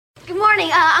Good morning.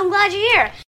 I'm glad you're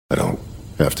here. I don't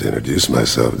have to introduce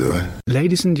myself, do I?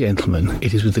 Ladies and gentlemen,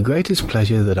 it is with the greatest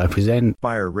pleasure that I present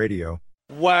Fire Radio.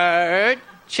 Word.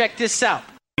 Check this out.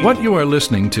 What you are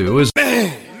listening to is...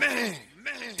 Man,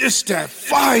 this that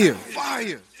fire.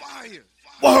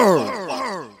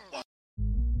 Word.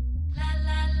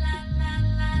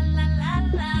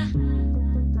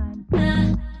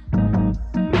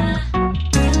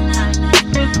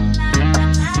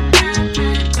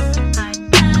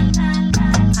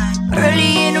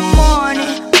 Early in the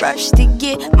morning, rush to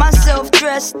get myself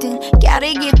dressed and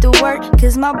gotta get to work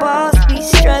cause my boss be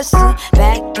stressing.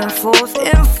 Back and forth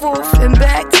and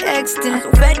back texting.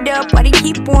 Fed up, why they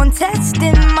keep on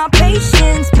testing my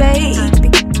patience,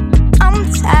 baby. I'm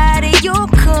tired of your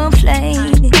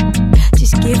complaining.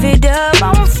 Just give it up,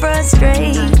 I'm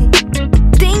frustrated.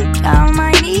 Think I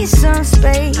might need some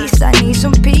space, I need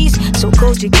some peace, so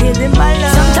cold you're killing my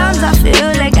love. Sometimes I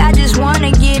feel like I just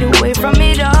wanna get away from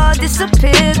it all,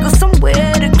 disappear, go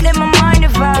somewhere to clear my mind.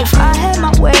 If I had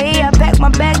my way, I'd pack my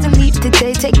bags and leave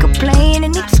today. Take a plane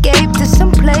and escape to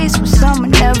some place where summer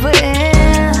never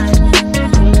ends,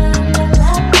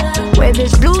 where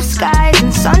there's blue skies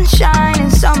and sunshine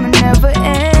and summer never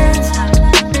ends.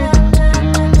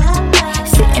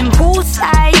 Sitting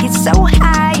poolside, get so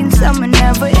high and summer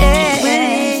never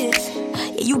ends.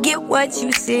 Yeah, you get what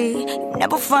you see. You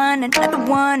never find another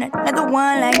one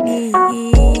like me.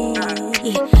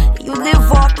 You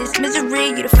live off this misery,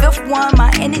 you're the fifth one.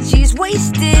 My energy's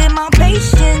wasted, my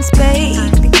patience,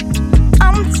 baby.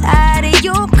 I'm tired of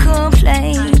your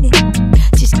complaining.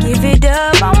 Just give it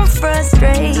up, I'm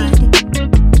frustrated.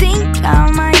 Think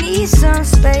I might need some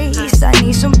space, I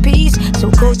need some peace, so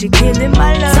cold you're killing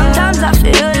my love. Sometimes I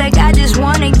feel like I just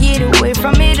wanna get away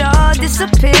from it all,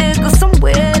 disappear, go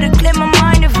somewhere to clear my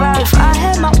mind. If I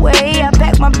had my way, I'd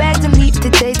pack my bags and leave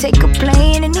today. Take a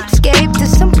plane and escape to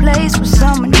some place where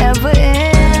summer never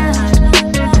ends,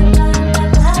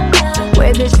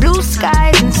 where there's blue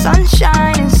skies and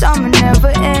sunshine and summer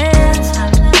never ends.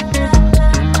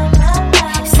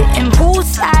 Sitting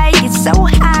poolside, get so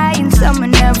high and summer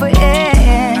never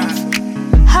ends.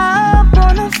 Hop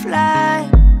on a flight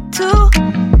to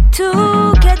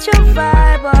catch a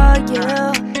vibe, oh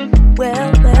yeah.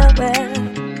 Well,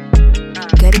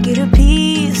 gotta get a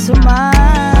piece of mind.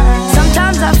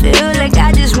 Sometimes I feel like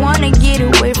I just wanna get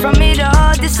away from it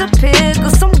all, disappear, go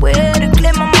somewhere to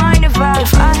clear my mind. If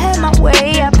I had my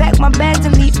way, I'd pack my bags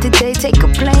and leave today. Take a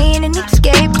plane and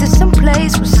escape to some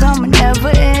place where summer never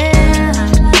ends,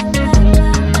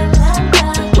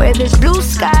 where there's blue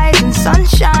skies and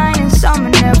sunshine and summer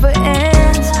never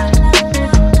ends.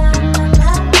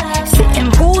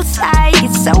 Sitting poolside,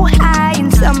 get so high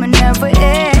and summer never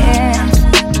ends,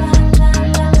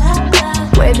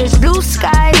 where there's blue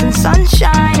skies and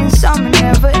sunshine and summer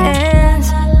never ends.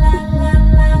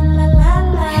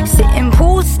 Sitting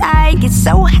poolside, get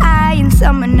so high and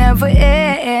summer never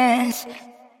ends.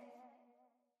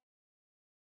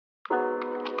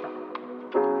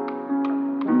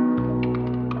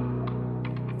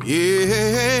 Yeah.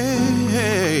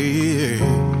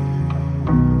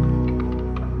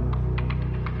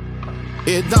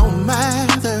 It don't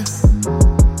matter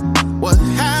what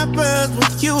happens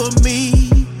with you or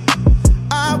me.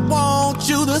 I want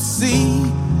you to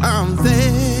see I'm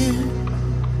there.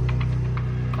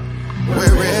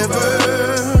 Wherever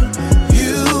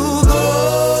you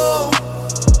go,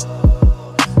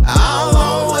 I'll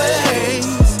always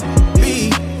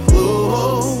be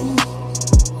close.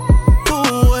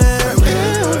 Wherever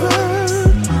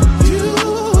you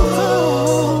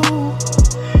go,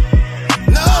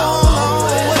 I'll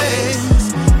always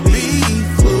be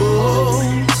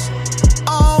close.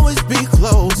 Always be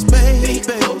close, baby. Be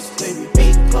close, baby. Be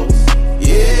close.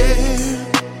 Yeah.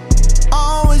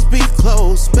 Always be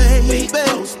close, baby. Be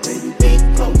close, baby. Be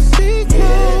close. Be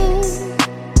close.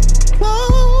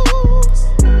 Close.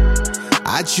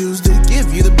 I choose to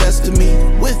give you the best of me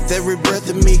with every breath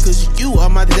of me, cause you are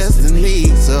my destiny.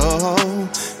 So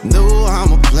know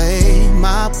I'ma play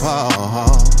my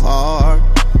part.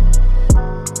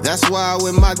 That's why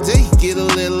when my day get a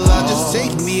little, I just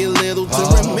take me a little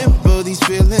to remember these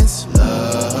feelings.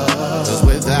 Cause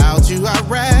without you I'd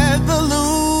rather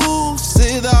lose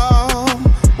it all.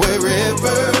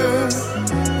 Wherever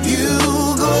you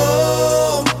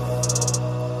go,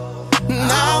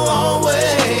 I'll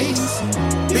always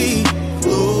be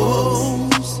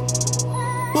close.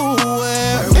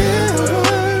 Wherever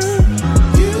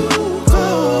you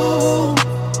go,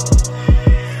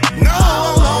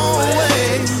 I'll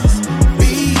always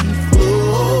be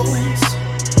close.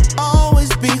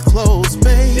 Always be close,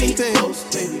 baby.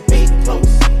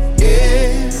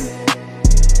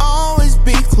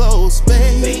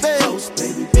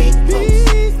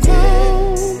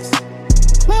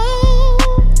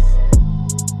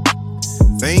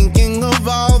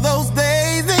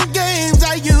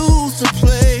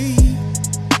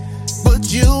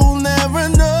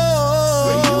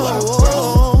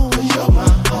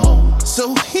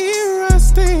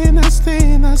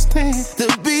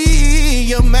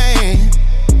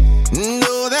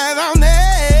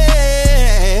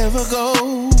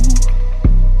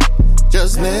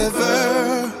 just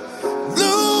never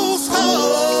lose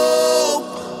hope.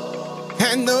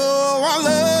 And though I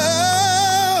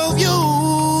love you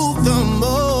the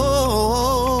most,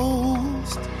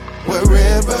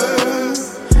 wherever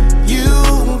you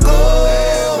go,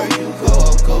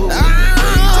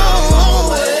 I'll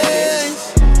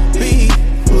always be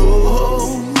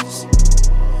close.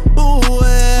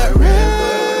 Wherever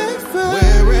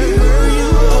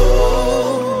you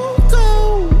go,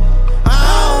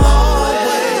 I'll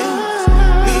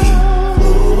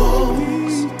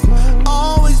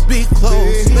always be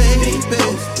close, baby.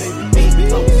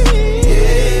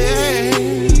 Yeah,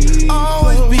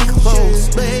 always be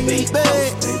close, baby.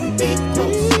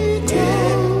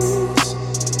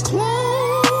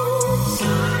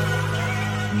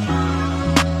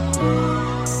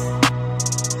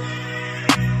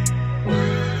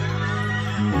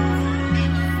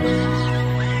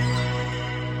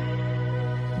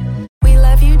 We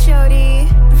love you, Jody.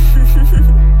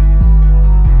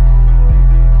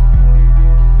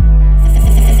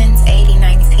 Since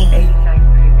 8019.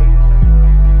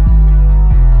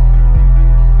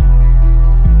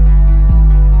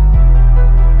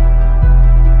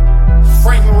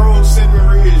 Franklin Road, Cinnamon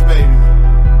Ridge, baby.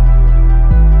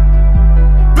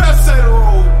 Best side of the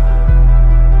road.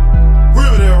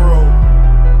 Riverdale Road.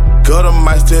 Gutter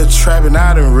might still trapping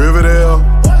out in Riverdale.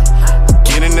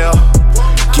 Get in there.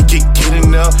 Get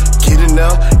in there. Get in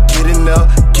there. Get in there.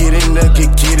 Get in there.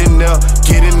 Get in there.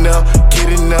 Get in there. Get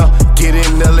in there. Get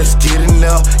in there. Let's get in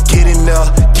there. Get in there.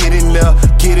 Get in there.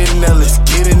 Get in there. Let's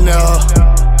get in there.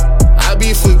 I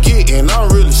be forgetting I'm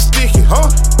really sticky, huh?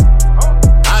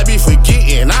 I be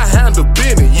forgetting I handle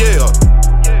business, yeah.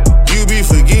 You be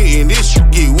forgetting this shit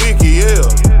get wicked, yeah.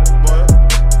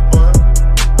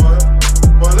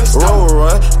 Roll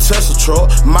run, Tesla truck,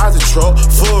 Mazda truck,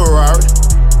 Ferrari,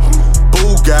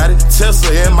 Bugatti,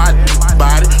 Tesla in my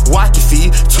body. Watch your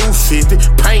feet, 250,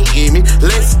 paint in me,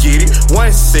 let's get it.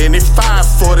 170,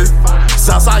 540,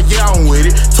 Southside, yeah, I'm with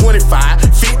it. $25,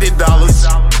 $50,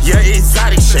 yeah,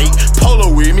 exotic shake.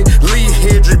 Polo with me, Lee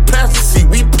Hendrick, passenger seat,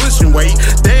 we pushing weight.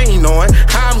 They ain't knowing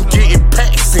how I'm getting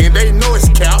packs in, they know it's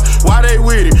count. Why they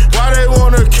with it? Why they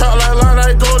wanna count like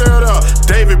they go there?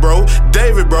 David bro,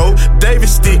 David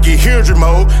sticky, Hendrick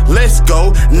mode, let's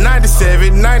go.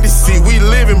 97, 96, we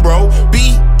living, bro.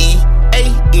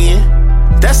 B-E-A-N,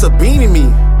 that's a beanie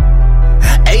me.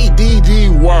 A-D-D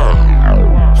word.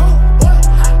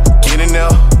 Get in there,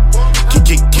 get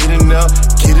in there,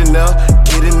 get in there,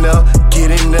 get in there,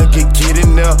 get in there, get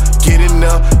in there, get in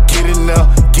there, get in there,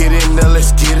 get in there,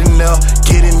 let's get in there,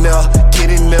 get in there, get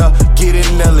in there, get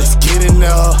in there, let's get in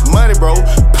there. Money, bro,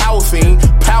 power fiend,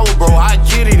 power, bro, I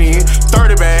get it in.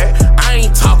 30 bag, I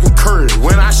ain't talking curry.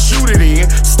 When I shoot it in,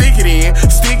 stick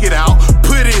it out,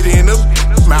 put it in the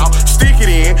mouth, stick it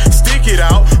in, stick it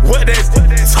out. What that's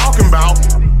talking about?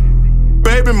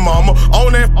 Baby mama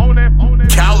on that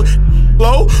couch.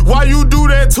 Low, why you do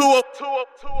that to a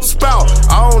spout?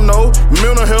 I don't know,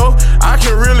 mental health, I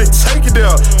can really take it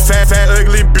there. Fat,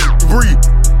 ugly breed,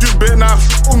 you better not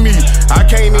with me. I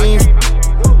can't even,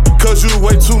 cause you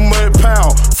weigh too much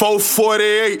pound.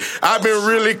 448, I've been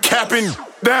really capping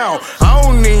down. I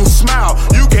don't even smile,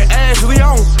 you can ask Lee,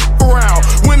 I don't around.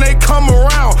 When they come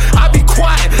around, I be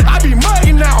quiet, I be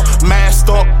muddy now. Masked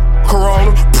up,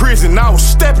 Corona, prison, I was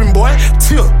stepping, boy.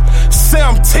 Till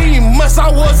 17 months,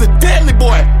 I was a deadly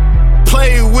boy.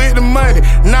 Played with the money,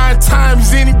 9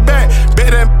 times in it back.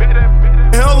 Bet that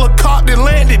helicopter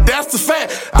landed, that's the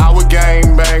fact. I was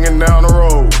gang banging down the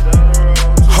road,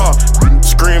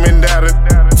 screaming down the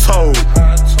toe.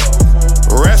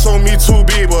 Rest on me too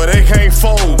big, but they can't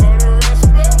fold.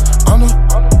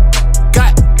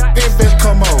 Got that bitch,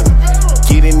 come on.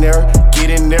 Get in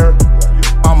there,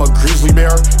 I'm a grizzly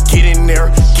bear. Get in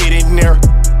there,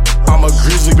 I'm a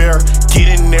grizzly bear. Get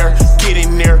in there,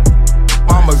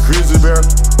 I'm a grizzly bear.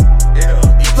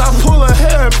 I pull a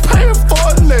hair and pay for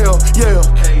a nail, yeah.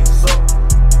 K's up,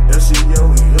 SEO,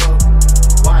 we up.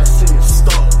 Why city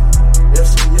stuck?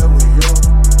 SEO, we up.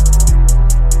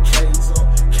 K's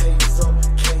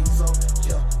up,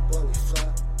 yeah. Boy, we fly.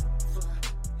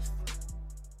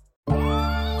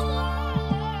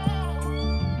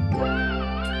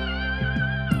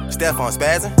 Steph on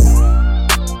spazzing.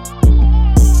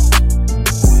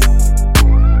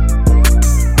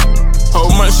 Whole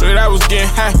month straight I was getting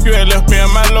high, you had left me on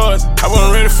my lords. I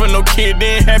wasn't ready for no kid,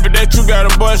 then happy that you got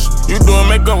a bus. You doing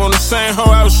makeup on the same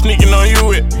hoe I was sneaking on you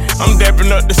with. I'm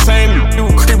dapping up the same you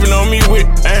were creeping on me with.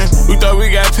 We thought we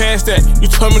got past that.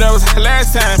 You told me that was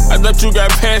last time. I thought you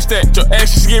got past that. Your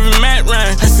actions giving Matt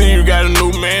Ryan. I seen you got a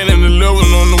new man and a little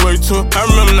one on the way too. I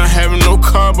remember not having no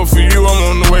car, but for you I'm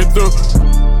on the way through.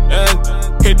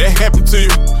 hate that happened to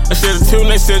you. I shed a tear when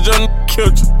they said your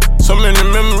killed you. So many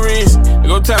memories. I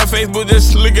go to our Facebook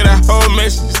just to look at our whole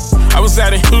messages. I was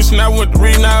out in Houston, I went to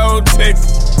reading our old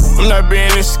text. I'm not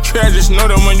being insecure, I just know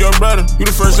that when your brother. You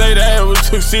the first lady I ever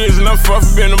took serious, and I'm far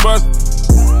from being a bust.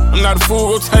 I'm not a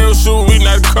fool, go tie your shoe, we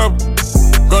not a couple.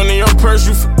 Gun in your purse,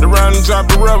 you f***ed around and drop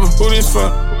the rubber. Who this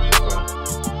for?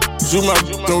 You my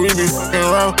and we be fucking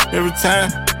around every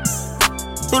time.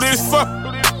 Who this for?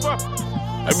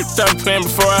 I be stopped playing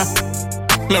before I.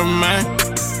 Never mind.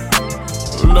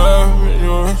 Love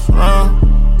you wrong.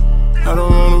 I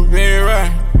don't wanna be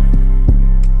right.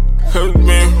 Cause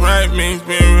being right means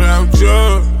being without you.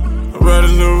 I'd rather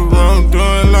live wrong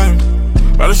doing life.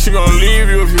 Rather she gon' leave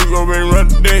you if you go back run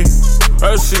today.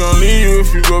 Rather she gon' leave you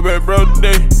if you go back broke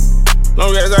today.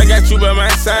 Long as I got you by my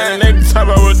side and they can talk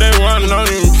about what they want, I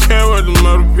don't even care what the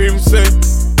other people say.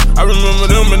 I remember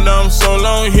them and them so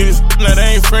long, he just now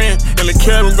they ain't friends. And the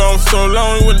kid them gone so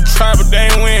long, he wouldn't try but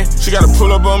they ain't win. She gotta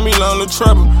pull up on me, long the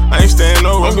trouble, I ain't staying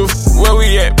over. Where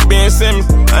we at, Ben Simmons,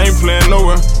 I ain't playing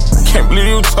nowhere. Can't believe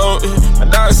you told it,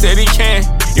 my dog said he can.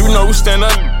 Even though we stand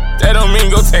up, that don't mean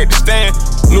go take the stand.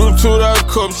 New 2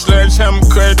 cup, sledgehammer,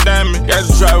 cut diamond. Got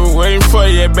the driver waiting for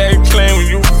you, back claim when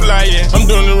you fly, yeah. I'm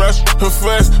doing the rush, for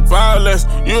first, for all less.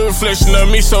 You a reflection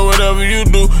of me, so whatever you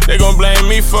do, they gon' blame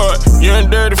me for it. You ain't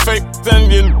dirty, fake,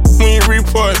 then when you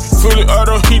report. Fully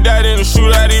auto, he died in the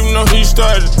shootout, even though he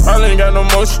started. I ain't got no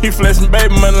motion, he flexing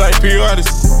baby money like P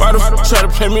artists. Why the f*** try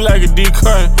to play me like a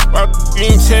decoy? Why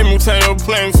you ain't tell me time your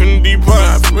plane from the depart?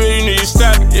 I really need to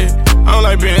stop it, yeah. I don't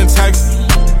like being toxic.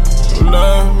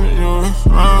 Love you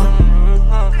wrong.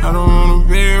 I don't wanna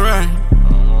be right.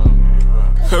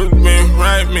 Cause being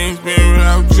right means being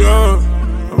without you.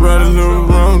 I'd rather live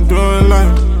wrong doing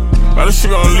life. Rather she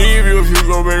gon' leave you if you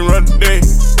go back run today.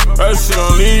 Rather she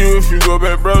gon' leave you if you go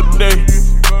back broke today.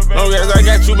 Long as I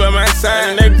got you by my side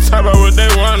and they can talk about what they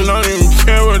want, I don't even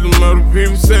care what the other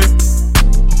people say.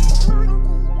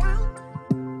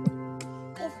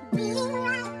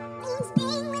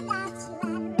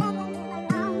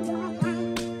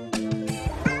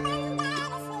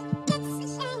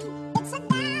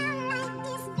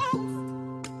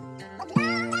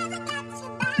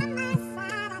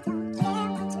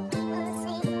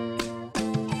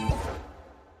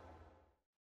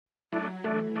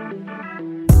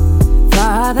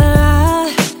 Father,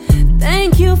 I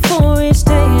thank you for each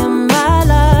day in my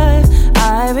life.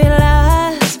 I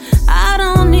realize I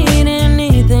don't need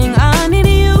anything, I need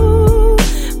you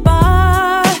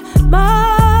by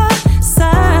my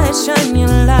side. Shine your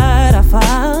light, I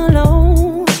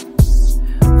follow.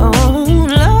 Oh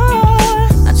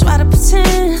Lord, I try to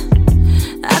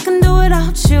pretend I can do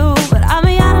without you, but I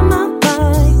be out of my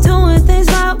mind, doing things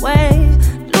my way,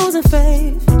 losing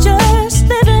faith, just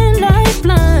living life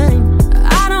blind.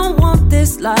 I don't want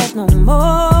this life no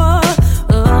more.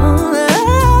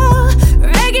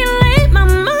 Regulate my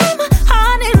mind, my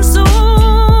heart and soul.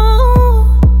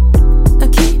 I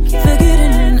keep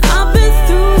forgetting I've been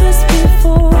through this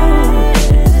before.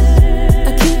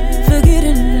 I keep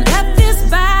forgetting that this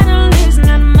battle is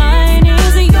not mine,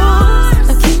 it's yours.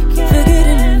 I keep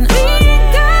forgetting we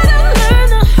gotta learn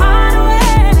the hard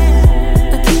way.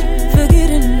 I keep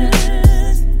forgetting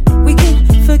we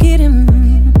can't forget him.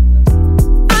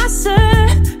 I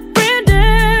surrender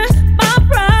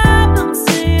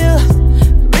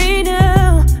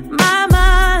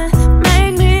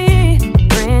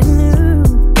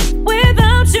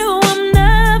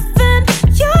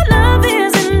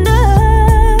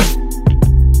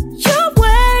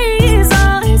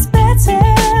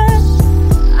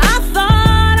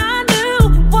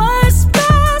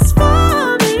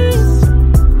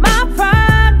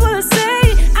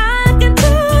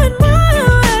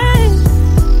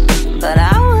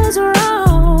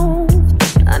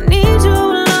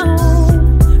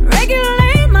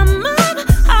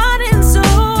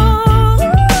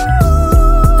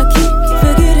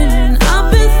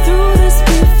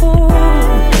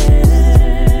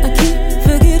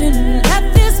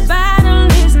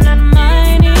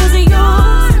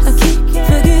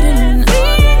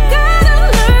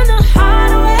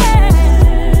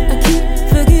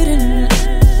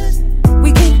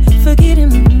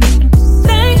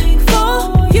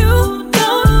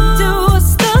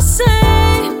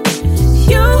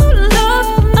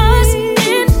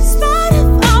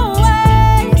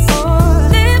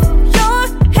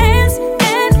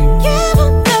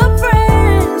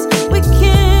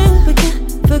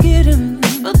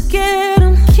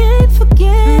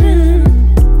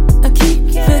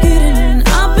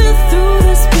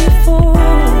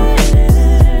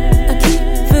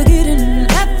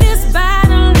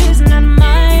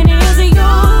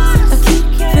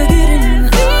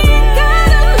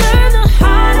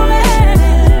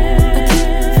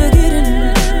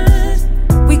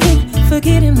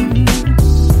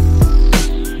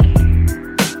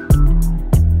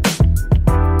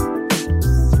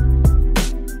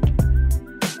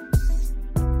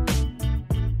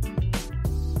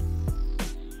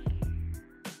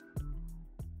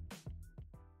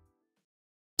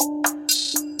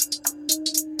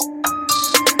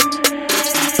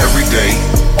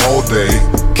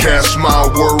cast my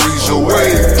worries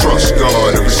away. Trust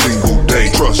God every single day.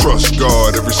 Trust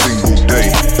God every single day.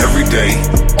 Every day,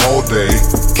 all day,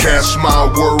 cast my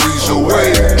worries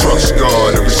away. Trust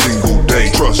God every single day.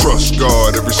 Trust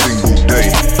God every single day.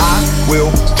 I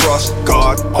will trust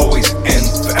God always and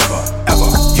forever, ever.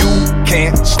 You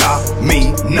can't stop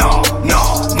me, no,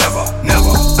 never.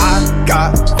 I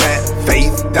got that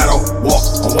faith that'll walk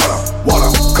on water.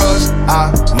 Cause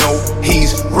I know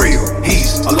He's real,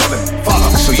 He's a loving Father.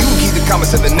 So you can keep the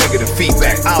comments and the negative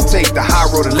feedback. I'll take the high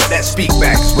road and let that speak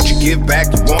back. Cause what you give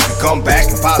back, you want to come back.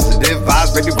 And positive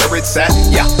vibes, baby, where it's at.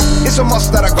 Yeah, it's a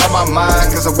must that I got my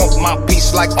mind. Cause I want my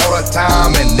peace like all the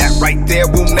time. And that right there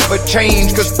will never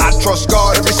change. Cause I trust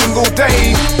God every single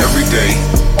day. Every day,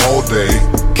 all day,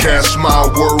 cast my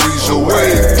worries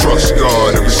away. Trust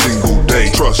God every single day.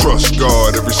 Trust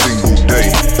God every single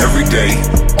day. Every day,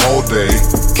 all day,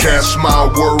 cast my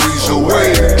worries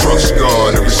away. Trust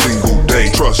God every single day.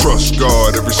 Trust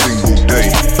God every single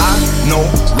day. I know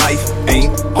life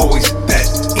ain't always that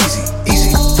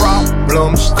easy.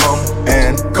 Problems come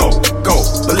and go.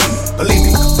 Believe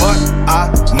me. But I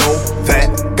know that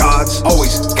God's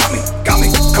always got me.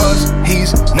 Cause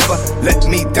He's never let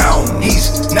me down.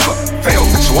 He's never failed.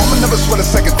 So I'ma never sweat a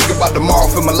second, think about tomorrow.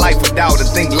 Fill my life with doubt and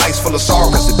think life's full of sorrow.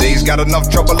 Cause today's got enough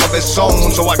trouble of its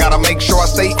own. So I gotta make sure I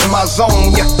stay in my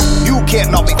zone. Yeah, you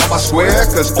can't knock me up, I swear.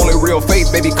 Cause only real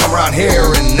faith, baby, come around here.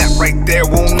 And that right there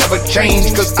will never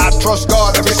change. Cause I trust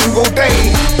God every single day.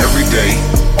 Every day,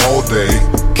 all day,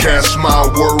 cast my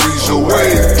worries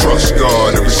away. Trust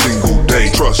God every single day.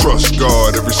 Trust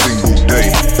God every single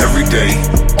day. Every day,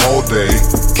 all day,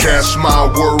 cast my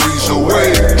worries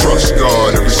away. Trust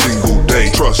God every single day.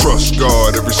 Trust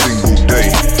God every single day.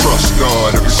 Trust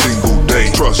God every single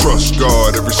day. Trust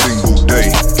God every single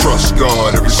day. Trust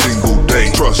God every single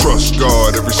day. Trust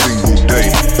God every single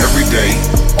day. Every day,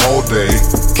 all day,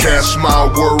 cast my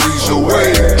worries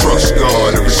away. Trust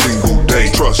God every single day.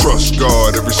 Trust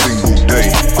God every single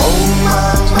day. Oh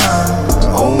my mind,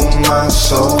 oh my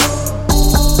soul.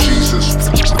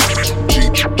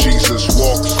 Jesus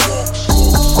walks.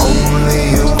 Only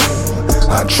you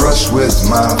I trust with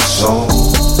my soul.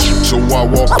 So I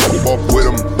walk with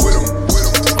him.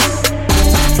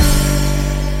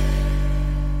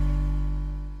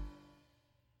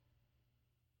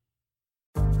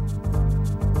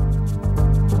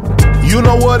 You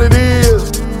know what it is.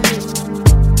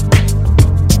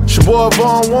 It's your boy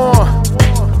Von Warren.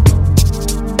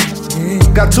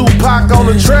 Got Tupac on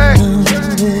the track.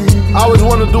 I always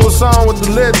wanted to do a song with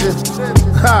the legend.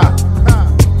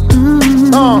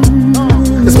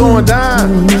 It's going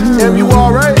down. Am you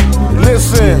alright?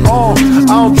 Listen, I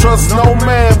don't trust no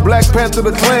man. Black Panther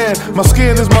the clan. My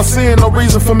skin is my sin, no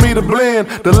reason for me to blend.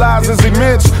 The lies is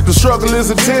immense, the struggle is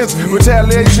intense.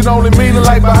 Retaliation only meaning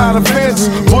like behind a fence.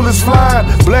 Bullets flying,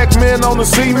 black men on the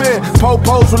cement.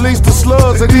 Po-pos release the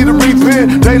slugs, they need to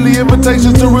repent. Daily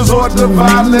invitations to resort to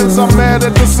violence. I'm mad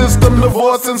at the system, the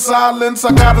voice in silence.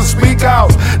 I gotta speak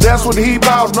out, that's what he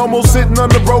bout. No more sitting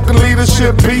under broken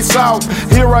leadership, peace out.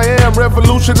 Here I am,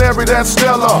 revolutionary, that's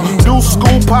stellar. New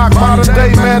school Pac, modern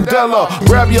day Mandela.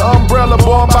 Grab your umbrella,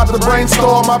 boy, I'm about to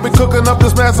brainstorm. I've been cooking up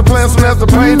this master plan soon as the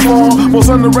pain form. Most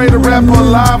underrated rapper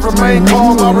alive, remain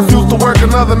calm. I refuse to work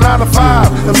another 9 to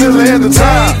 5 until the end of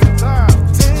time.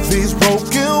 These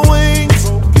broken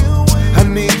wings, I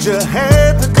need your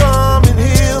hand to come and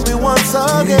heal me once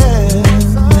again,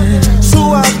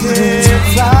 so I can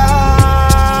fly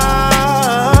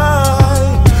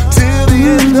till the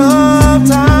end of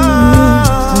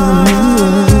time.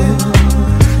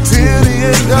 Till the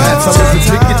end of time. I was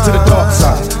addicted to the dark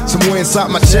side. Somewhere inside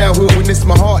my childhood witnessed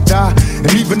my heart die.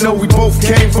 And even though we both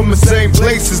came from the same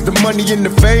places, the money and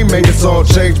the fame made us all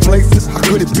change places. How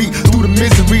could it be through the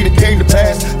misery that came to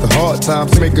pass? The hard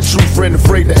times make a true friend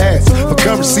afraid to ask for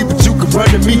currency, but you can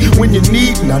run to me when you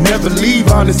need. And I never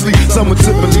leave, honestly, someone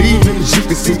to believe in. As you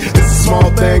can see, it's a small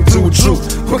thing to a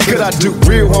truth. What could I do?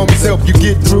 Real homies help you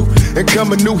get through. And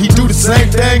coming new, he do the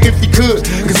same thing if he could.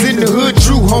 Cause in the hood,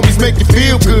 true homies make you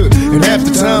feel good. And half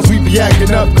the times we be acting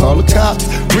up, call the cops,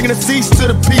 bringing a cease to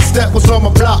the peace that was on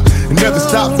my block. It never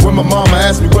stops when my mama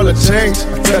asks me, will I change?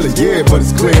 I tell her, yeah, but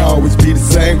it's clear I'll always be the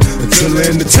same until the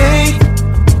end of time.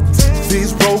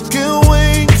 These broken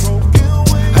wings,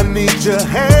 I need your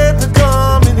hand to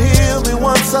come and heal me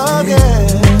once again,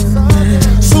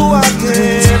 so I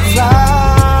can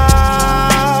fly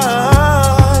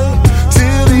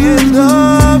till the end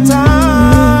of time.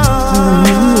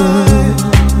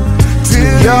 Till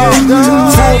the end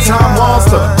of time. Full-time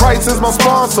monster, Christ is my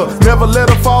sponsor. answer. Never let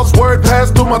a false word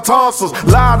pass through my tonsils.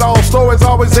 Lied on stories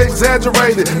always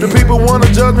exaggerated. The people wanna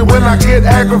judge me when I get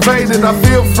aggravated. I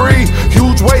feel free,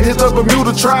 huge weight hit the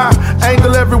Bermuda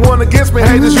Triangle. Everyone against me,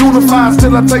 haters unified.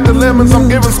 Still I take the lemons I'm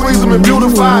giving, squeeze them and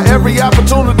beautify every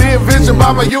opportunity envisioned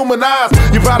by my human eyes.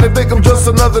 You probably think I'm just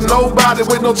another nobody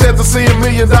with no chance of seeing $1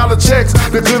 million checks.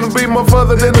 That couldn't be more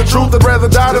further than the truth. I'd rather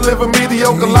die than live a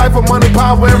mediocre life of money,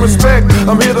 power, and respect.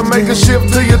 I'm here to make a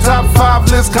shift to your top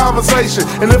 5 list conversation.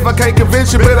 And if I can't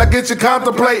convince you, bet I get you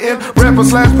contemplating. Rapper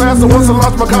 / pastor, once I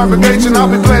lost my congregation, I'll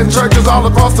be planting churches all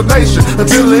across the nation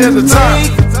until the end of time.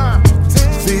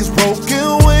 These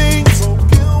broken wings,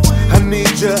 I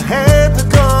need your hand to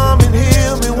come and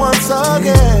heal me once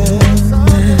again,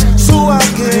 so I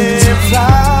can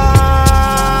fly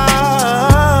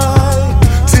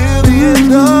till the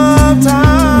end of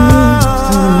time,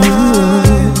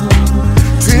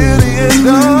 till the end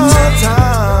of time.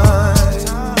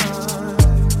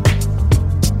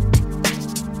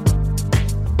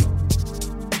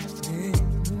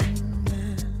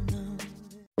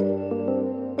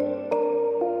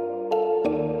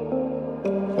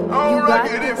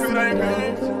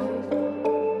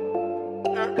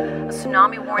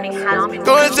 Tsunami warning has been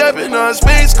Going jumping on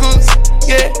space cruise,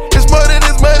 yeah. It's more than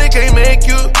this money can't make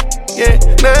you, yeah.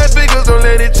 9 figures don't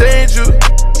let it change you,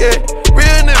 yeah.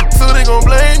 Real niggas, so they gon'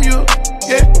 blame you,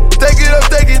 yeah. Take it up,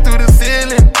 take it through the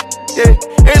ceiling, yeah.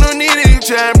 Ain't no need of you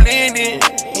try and blend in,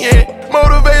 yeah.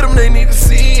 Motivate them, they need to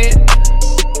see it.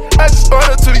 I just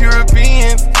ordered 2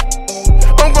 Europeans.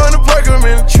 I'm going to park them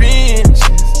in the trenches.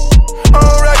 I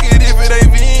don't rock it if it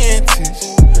ain't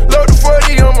vintage. Load the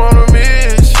 40, I'm on a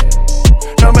mission.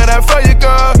 No matter how far you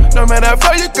go, no matter how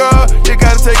far you go, you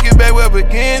gotta take it back where it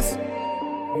begins.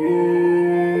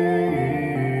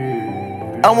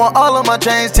 I want all of my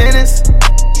chains tennis.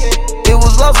 It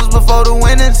was losses before the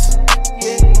winnings.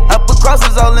 I put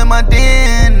crosses all in my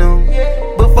denim.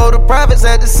 Before the privates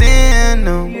had to send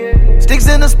them. Sticks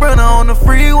in the Sprinter on the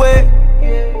freeway.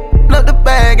 Plug the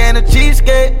bag and a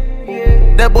cheesecake.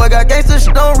 That boy got gangsta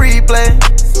shit on replay.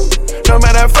 No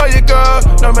matter how far you go,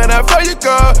 no matter how far you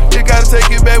go, you gotta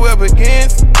take it back where it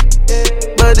begins.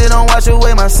 But it don't wash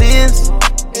away my sins.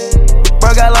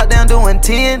 Bro got locked down doing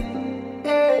 10.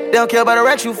 They don't care about the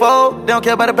racks you fold. They don't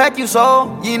care about the pack you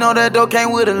sold. You know that dough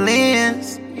came with a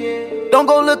lens. Don't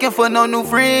go looking for no new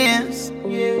friends.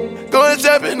 Going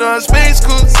shopping on space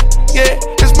cruise, yeah.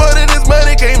 It's more than this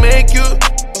money can't make you,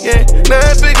 yeah.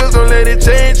 9 figures don't let it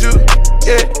change you,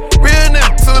 yeah. Real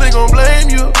niggas, so they gon' blame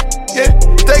you, yeah.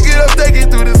 Take it up, take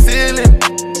it through the ceiling,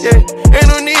 yeah. Ain't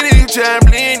no need of you try and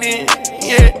blend in,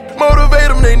 yeah. Motivate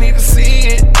them, they need to see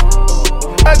it.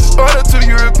 I just ordered 2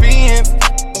 Europeans.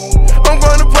 I'm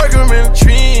going to park them in the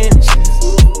trenches.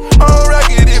 I don't rock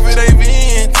it if it ain't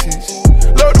vintage.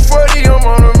 Load the 40, I'm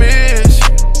on a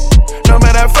mission. No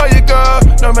matter how far you go,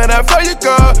 no matter how far you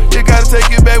go, you gotta take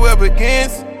it back where it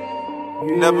begins.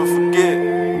 Never forget.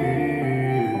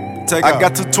 I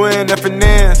got 2 twin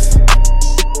FNNs.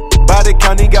 Body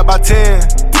count, he got about 10.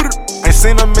 Ain't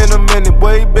seen him in a minute,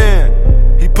 where he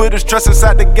been? He put his trust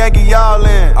inside the gang, he all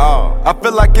in. I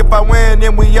feel like if I win,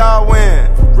 then we all win.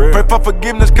 Pray for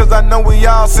forgiveness, cause I know we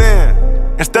all sin.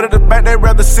 Instead of the bank, they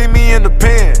rather see me in the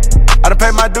pen. I done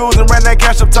paid my dues and ran that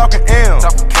cash up talking M's.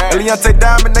 Eliante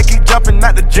Diamond, they keep jumping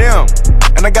at the gym.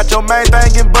 And I got your main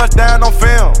thing getting bust down on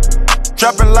film.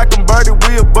 Trapping like I'm birdie,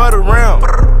 we above the rim.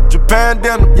 Japan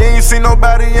denim, you ain't seen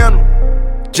nobody in them.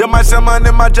 Just might sell money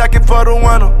in my jacket for the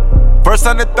winter. First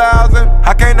 100,000,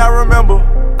 how can't I remember?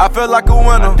 I feel like a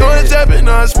winner. Going shopping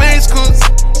on space cruise,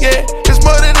 yeah. It's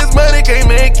more than this money can't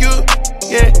make you,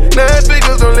 yeah. 9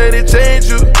 figures don't let it change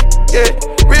you, yeah.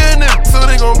 Real niggas, so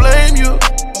they gon' blame you,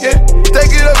 yeah. Take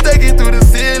it up, take it through the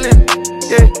ceiling,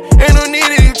 yeah. Ain't no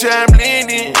need of you try and blend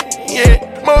in, yeah.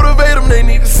 Motivate them, they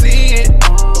need to see it.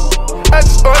 I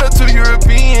just ordered 2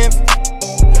 Europeans.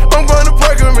 I'm going to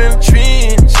park them in the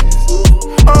trenches.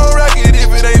 I don't rock it if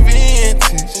it ain't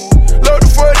vintage. Load the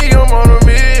 40, I'm on a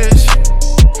mission.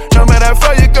 No matter how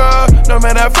far you go, no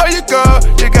matter how far you go,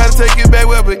 you gotta take it back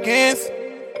where it begins.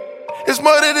 It's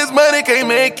more than this money can't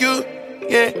make you,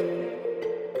 yeah.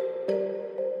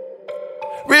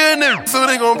 Real niggas, so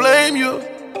they gon' blame you,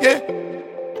 yeah.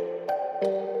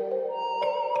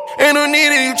 Ain't no need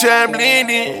of you try and blend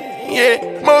in,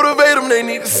 yeah. Motivate them, they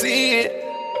need to see it.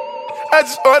 I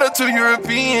just ordered 2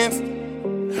 Europeans.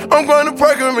 I'm going to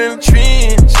park them in the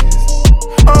trenches.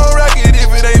 I don't rock it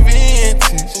if it ain't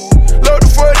vintage. Load the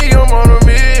 40, I'm on a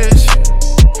mission.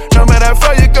 No matter how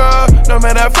far you go, no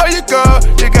matter how far you go,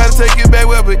 you gotta take it back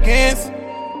where it begins.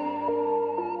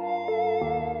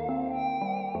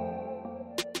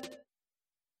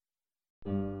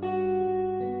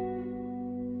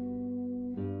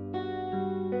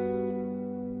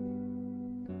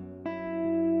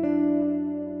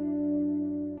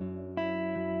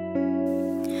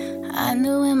 I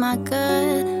knew in my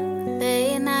gut,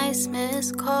 late nights,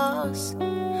 missed calls.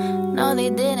 No, they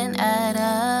didn't add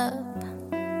up.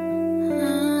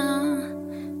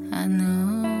 I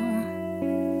knew.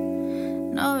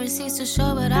 No receipts to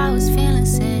show, but I was feeling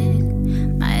sick.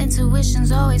 My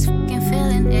intuition's always fucking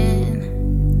feeling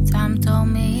it. Time told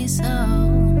me so.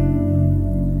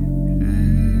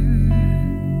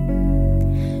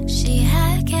 She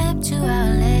had kept you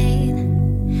out late.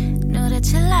 Knew that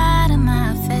you lied to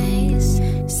my face.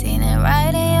 Seen it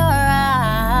right in your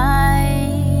eyes.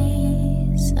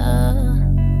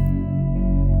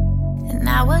 And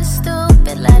I was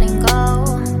stupid letting go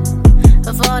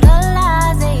of all the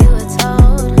lies that you had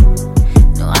told.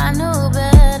 No, I knew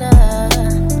better.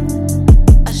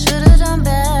 I should've done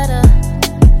better.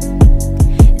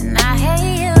 And I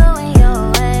hate you and your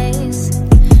ways.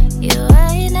 You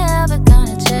ain't never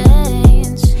gonna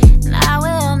change. And I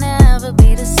will never be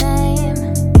the same.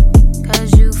 Cause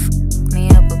you fucked me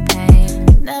up with pain.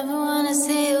 Never wanna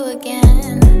see you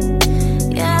again.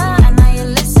 Yeah, I know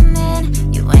you're listening.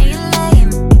 You and your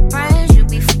lame friends you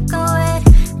be fucking with.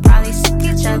 Probably suck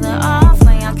each other off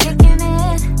when y'all kicking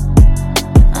it.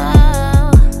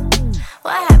 Oh,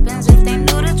 what happens if they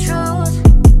knew the truth?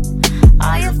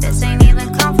 All your fits ain't even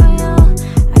come from you.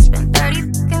 I spent 30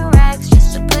 fucking racks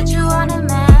just to put you on the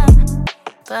map.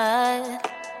 But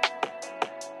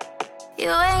you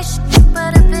ain't shit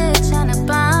but a bitch and a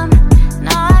bum.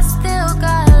 No, I still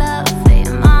got love for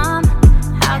your mom.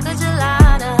 How could you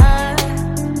lie to her?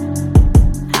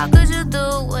 How could you do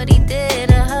what he did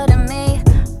to her to me?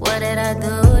 What did I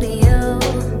do to you?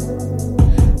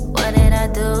 What did I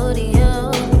do to you?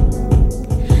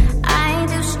 I ain't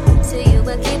do shit to you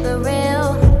but keep it real.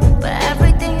 But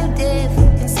everything you did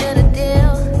fucking sealed the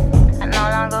deal. I no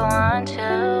longer want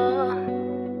you.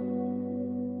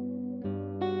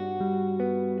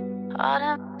 All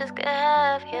them just could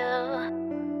have you.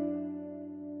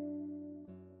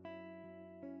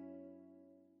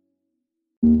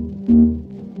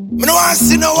 Me no want to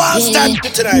see no one stand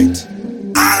tonight.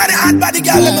 All of the hot body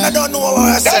girl, I don't know what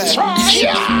I say.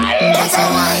 That's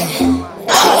right.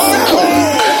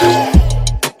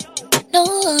 No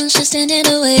one should stand in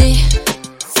the way.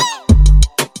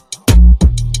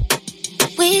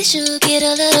 We should get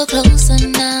a little closer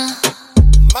now.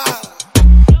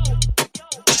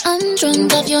 I'm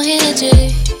drunk off your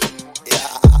energy.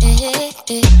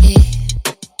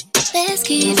 Let's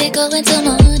keep it going till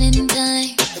morning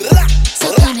time.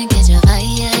 So come and get your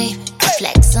vibe.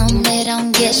 Flex on me,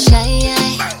 don't get shy.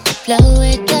 Flow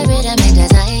it, the rhythm, make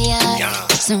us higher.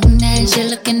 Soon as you're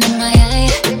looking in my eye,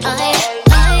 I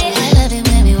love it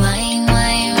when we whine,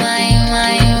 whine, whine,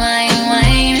 whine, whine,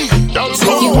 whine.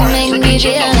 You make me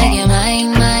feel like you're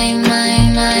mine, mine,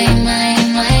 mine, mine,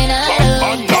 mine, mine.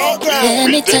 Let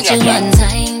me touch you one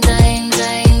time, time,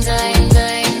 time, time,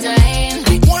 time, time.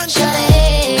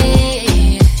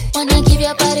 Shawty, wanna give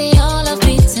your body all of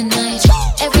me tonight.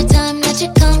 Every time that you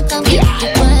come get the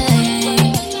wine.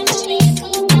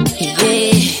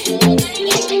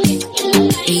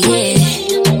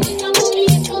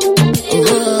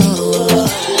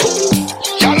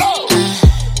 Yeah,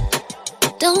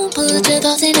 don't put your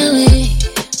thoughts in the way.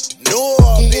 No,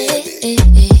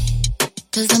 baby.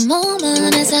 Cause the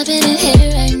moment is happening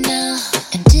here right now.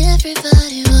 And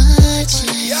everybody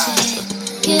watching.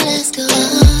 Yeah, let's go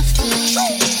off it.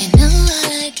 You know I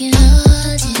like it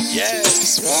all, yeah.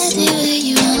 It's ready when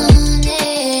you want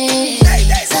it.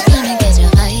 So come and get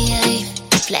your vibe.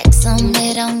 Flex on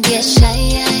me, don't get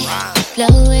shy.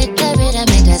 Flow it, the rhythm,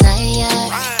 make us higher.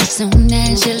 Soon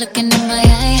as you're looking in my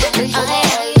eye, I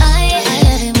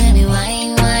love it when we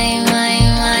whine, whine,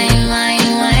 whine, whine,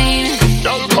 whine, whine.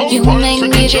 You make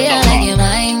me feel like you're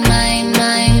mine, mine,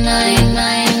 mine, mine,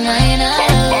 mine, mine.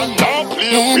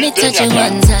 Let me touch you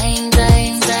one time,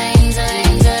 time, time,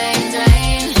 time, time,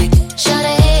 time.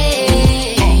 Shawty,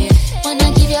 wanna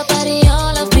give your body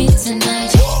all of me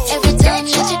tonight. Every time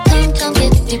that you come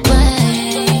get the wine.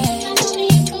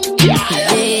 Yeah.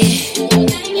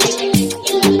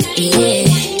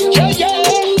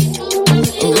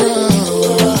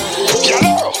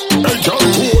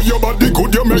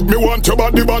 Make me want your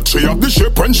body, but she have the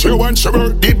shape when she want she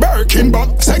work the Birkin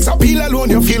back. Sex appeal alone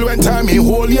you feel when time me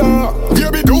hold ya.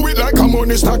 Baby do it like a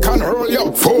money stack and hurl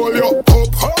ya. Fold ya up,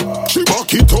 huh? She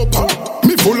back it up, huh?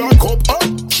 Me full and cup, huh?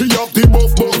 She have the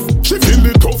buff. She feel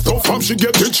the tough, and she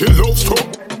get it, she loves stuff.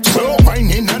 Slow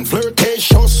whining and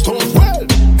flirtatious stuff. Well,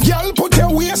 y'all put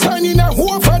your waistline in a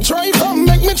hover drive and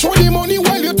make me throw the money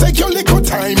while you take your little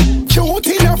time. Cute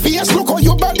in your face, look how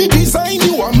your body design,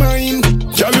 you are mine.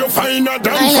 Girl, you finer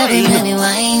than fine. I love it when you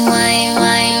whine, whine,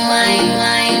 whine, whine,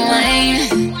 whine,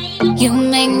 whine. You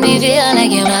make me feel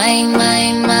like you're mine. mine,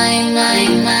 mine, mine,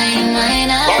 mine, mine, mine.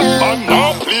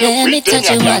 Let me touch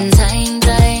you one time,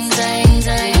 time, time,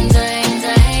 time, time,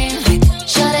 time.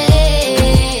 Shawty,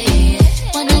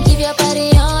 wanna give your body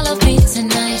all of me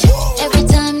tonight. Every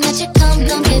time that you come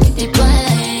get me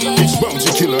blind. It's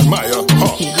Bouncy Killer Maya,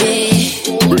 huh?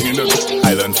 Yeah. Bringing the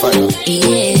island fire.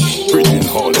 Yeah. Bringing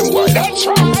all them wide. That's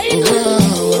right.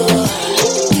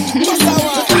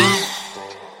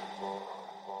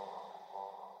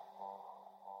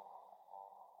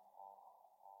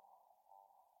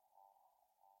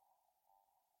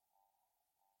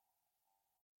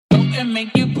 And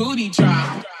make your booty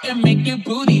drop, and make your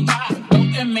booty drop,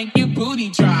 and make your booty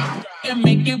drop, and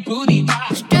make your booty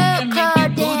drop. Strip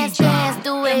club dance, dance,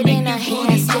 do it in a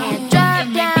handstand.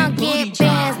 Drop down, get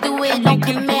bands, do it on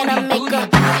command. I make her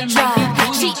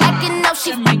drop. She acting up,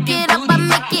 she fuck it up, I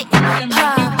make it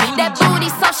pop. That booty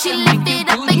so she lift it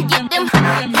up and get them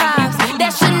pops.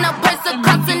 That Chanel purse a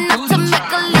cost enough to make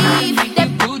her leave. That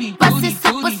bust is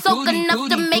super soak enough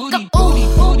to make her ooh,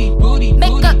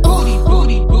 make her ooh.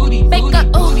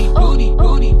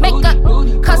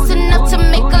 Cost enough to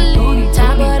make a leave.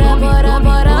 Time,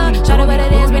 butter. Show her what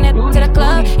it is, bring that to the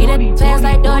club. Eat it fast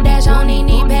like DoorDash, I don't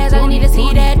need pads, I just need to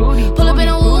see that. Pull up in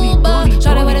a Uber,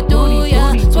 show her what it do,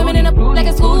 yeah. Swimming in a like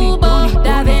a scuba.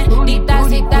 Dive in, deep dive,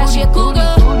 sick dive, she a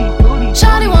cougar.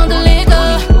 Shawty want the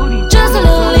liquor, just a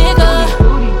little liquor.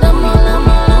 Lama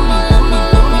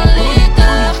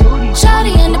liquor.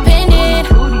 Shawty independent,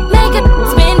 make it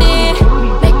spend it.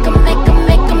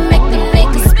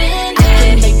 Make her spend it. I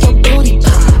can make your booty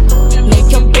pop, make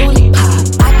your booty pop.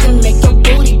 I can make your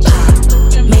booty pop,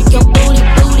 make your booty.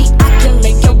 I can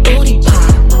make your booty pop,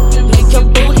 make your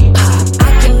booty pop. I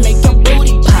can make your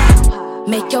booty pop,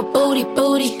 make your booty.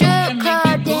 Strip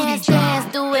club dance, dance,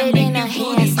 do it in a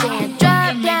handstand.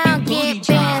 Drop down, get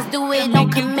bands, do it on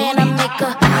command. I make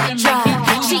her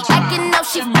drop. She acting up,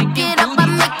 she fuck it up, I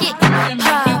make it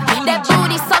pop. That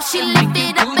booty so she lift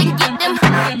it up and get them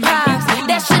pops.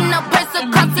 That Chanel purse a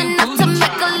cost enough to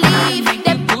make her leave.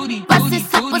 That bust is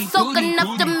super soak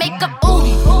enough to make her ooh,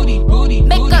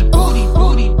 make her ooh,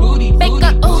 make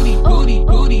her ooh,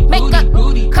 make her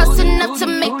cost enough to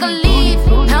make her leave.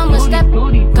 How much that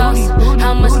cost?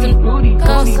 How much them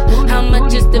cost? How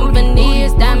much is them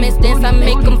veneers? Diamonds dance, I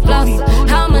make them floss.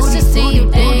 How much to see you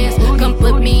dance? Come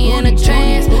put me in a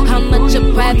trance. How much a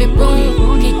private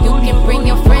room? You can bring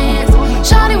your friends.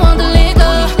 Shawty want the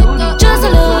liquor, just a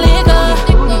little liquor.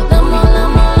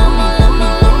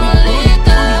 Lama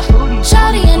liquor.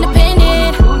 Shawty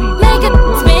independent, make it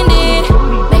spend it.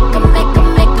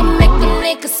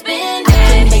 Make her spend it. I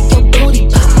can make your booty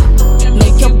pop,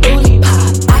 make your booty pop.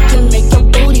 I can make your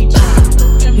booty pop,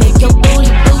 make your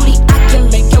booty. I can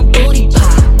make your booty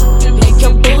pop, make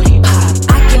your booty pop.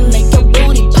 I can make your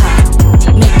booty pop,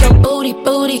 make your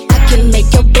booty. I can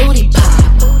make your booty pop,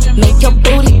 make your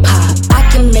booty pop. I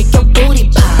can make your booty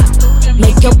pop,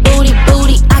 make your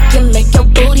booty. I can make your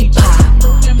booty pop,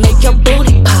 make your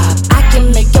booty pop. I can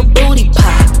make your booty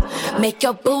pop, make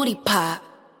your booty pop.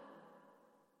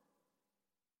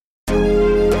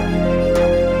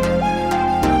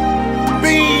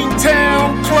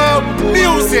 Beantown Club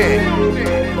Music.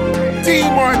 D.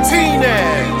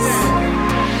 Martinez.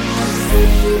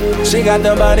 She got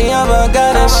the body of a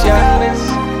goddess, yeah.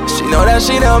 She know that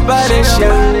she the baddest,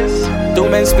 yeah. Tu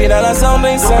me inspiras la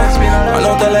sonrisa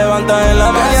cuando te levantas en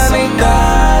la mañanita.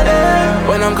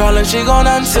 When I'm calling, she gon'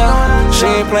 answer. She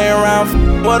ain't playing around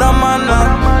with her man.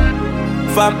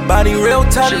 Fat body, real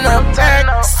tight up.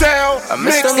 I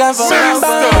miss the life of my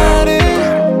body.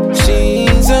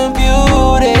 She's a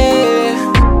beauty,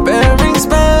 very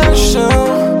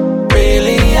special,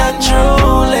 really and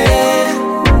truly.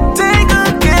 Take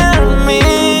good care of me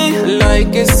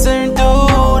like it's her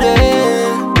duty.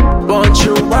 Won't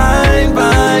you ride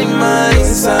by my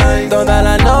side toda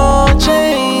la noche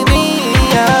y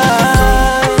día?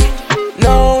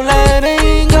 No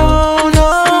letting go,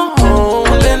 no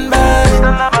holding back,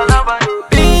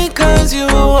 because you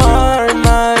are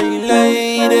my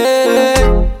lady.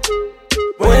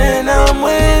 When I'm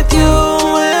with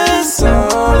you, it's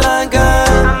all I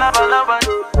got.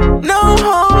 No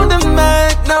holding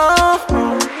back, no.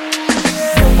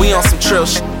 We on some trill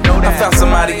shit. I found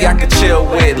somebody I could chill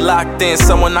with. Locked in,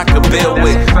 someone I could build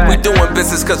with. We doing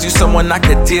business cause you someone I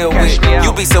could deal with.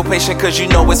 You be so patient cause you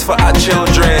know it's for our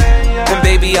children. And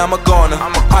baby, I'm a goner.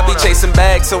 I be chasing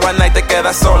bags so I night te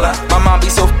queda sola. My mom be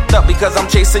so f***ed up because I'm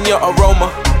chasing your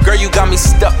aroma. Girl, you got me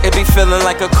stuck, it be feeling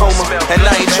like a coma. And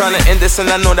I ain't tryna end this and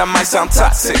I know that might sound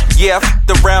toxic. Yeah, I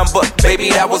f***ed around but baby,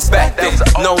 that was back then.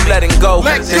 No letting go,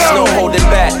 there's no holding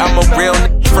back. I'm a real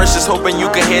n***, first just hoping you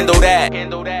can handle that.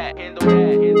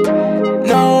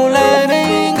 No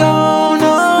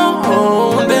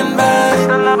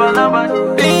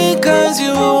 'cause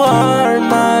you are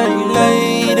my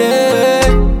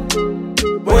lady.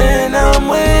 When I'm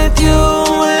with you,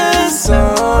 it's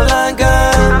all I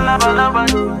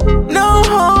got. No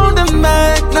holding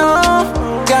back, no.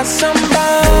 Got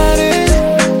somebody,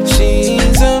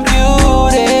 she's a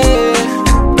beauty,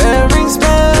 very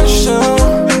special,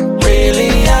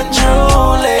 really and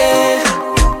truly.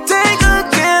 Take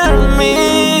good care of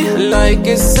me like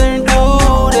it's her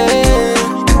duty.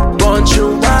 Won't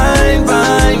you ride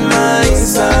by my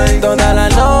side toda la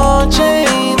noche?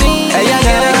 Ella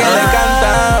quiere que le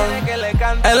cantan,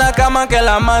 en la cama que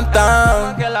la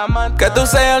matan, que tú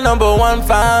seas el number one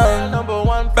fan,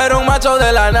 pero un macho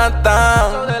de la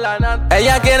nata.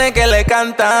 Ella quiere que le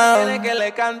cantan,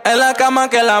 en la cama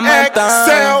que la matan.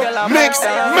 Excel Mix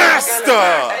Master.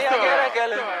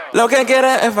 Lo que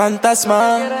quiere es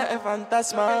fantasma.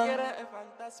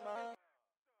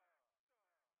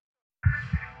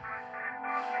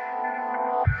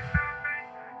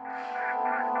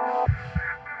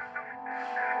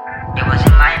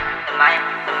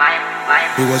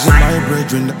 It wasn't my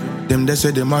brethren, them they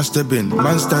said they must have been.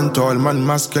 Man stand tall, man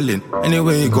masculine.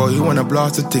 Anywhere you go, you wanna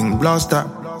blast a thing. Blast that,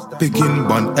 picking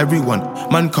bun, everyone.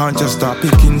 Man can't just start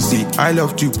picking seat. I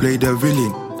love to play the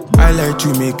villain. I like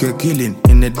to make a killing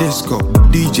in the disco.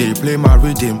 DJ play my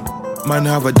rhythm. Man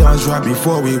have a dance right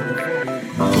before we.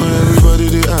 When everybody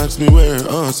they ask me where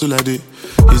hustle I did.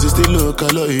 Is it still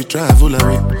local or you travel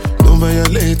away? Don't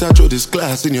violate, I throw this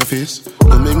glass in your face.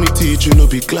 Don't make me teach you no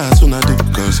be class when I did.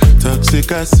 Cause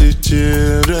toxic acid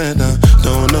children,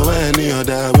 don't know any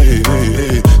other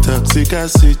way. Toxic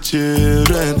acid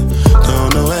children,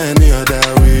 don't know any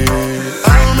other way.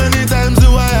 How many times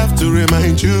do I have to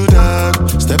remind you that?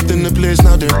 Stepped in the place,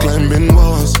 now they're climbing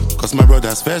walls. Cause my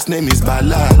brother's first name is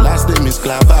Bala, last name is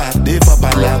Clava. They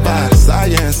papa lava,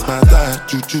 science matter,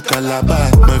 chuchu calabar.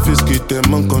 My fist get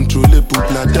them uncontrollable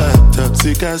bladder.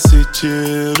 Toxic acid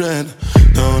children,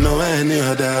 don't know any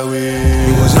other way.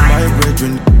 It wasn't my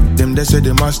brethren, them they said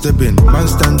they must have been. Man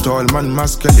stand tall, man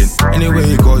masculine. Anywhere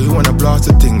you go, you wanna blast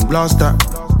a thing. Blast that,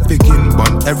 picking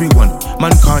bun, everyone.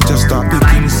 Man can't just start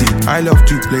picking seat. I love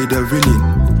to play the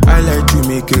villain. I like to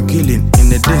make a killing in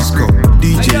the disco.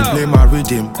 DJ play my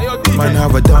rhythm. Man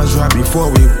have a dance right before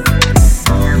we.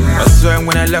 I swear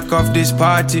when I look off this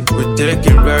party, we're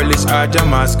taking relish out of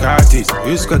mascatis.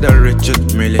 Who's got the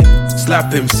Richard Millie?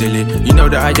 Slap him silly, you know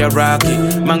the hierarchy.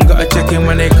 Man gotta check him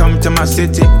when they come to my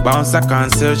city. Bounce, I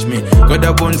can't search me. Got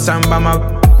the bone samba my.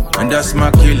 And that's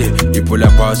my killie. You pull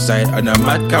up outside on a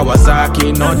mad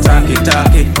Kawasaki. No talkie.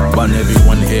 But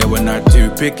everyone here we're not too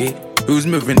picky. Who's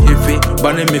moving iffy?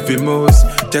 Burn him if he moves.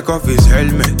 Take off his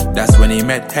helmet. That's when he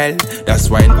met hell. That's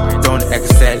why don't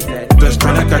excel. Just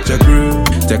tryna catch a groove.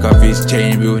 Take off his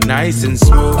chain real nice and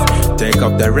smooth. Take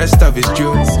off the rest of his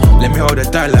jewels. Let me hold the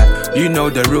dollar. You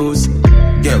know the rules.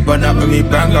 Get burn up with me,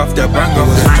 bang off the bang off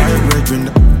the brethren,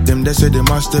 them they said they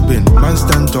must have been. Man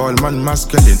stand tall, man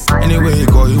masculine. Anywhere you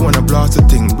go, you wanna blast a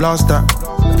thing. Blast that,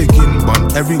 picking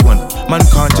bun, everyone. Man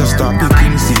can't just start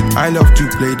picking seat. I love to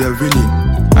play the villain.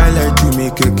 I like to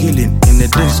make a killing in the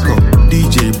disco.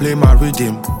 DJ play my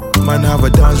rhythm. Man have a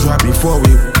dance right before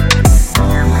we.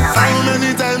 How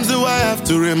many times do I have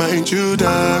to remind you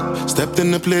that? Stepped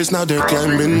in the place, now they're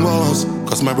climbing walls.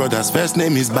 Cause my brother's first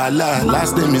name is Bala,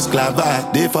 last name is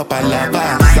Clava. They for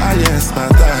Palava, science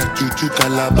matter, chuchu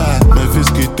calabar. My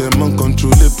fist get them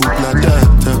uncontrollable bladder.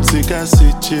 Toxic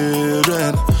acid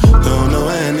children, don't know